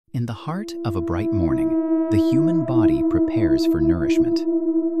In the heart of a bright morning, the human body prepares for nourishment.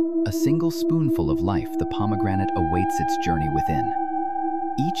 A single spoonful of life, the pomegranate awaits its journey within.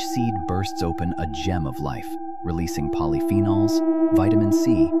 Each seed bursts open a gem of life, releasing polyphenols, vitamin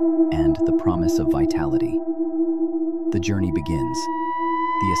C, and the promise of vitality. The journey begins.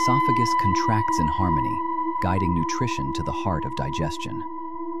 The esophagus contracts in harmony, guiding nutrition to the heart of digestion.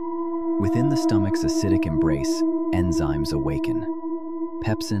 Within the stomach's acidic embrace, enzymes awaken.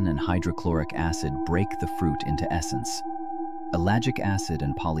 Pepsin and hydrochloric acid break the fruit into essence. Ellagic acid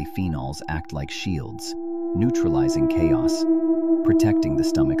and polyphenols act like shields, neutralizing chaos, protecting the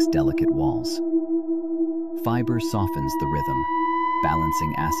stomach's delicate walls. Fiber softens the rhythm,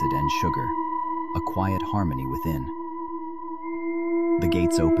 balancing acid and sugar, a quiet harmony within. The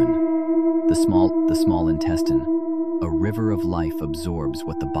gates open. The small intestine, a river of life, absorbs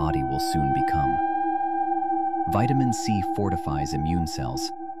what the body will soon become. Vitamin C fortifies immune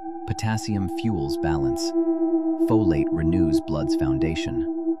cells. Potassium fuels balance. Folate renews blood's foundation.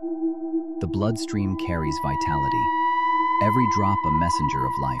 The bloodstream carries vitality, every drop a messenger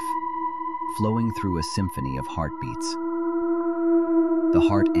of life, flowing through a symphony of heartbeats. The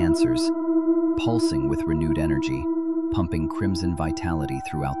heart answers, pulsing with renewed energy, pumping crimson vitality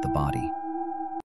throughout the body.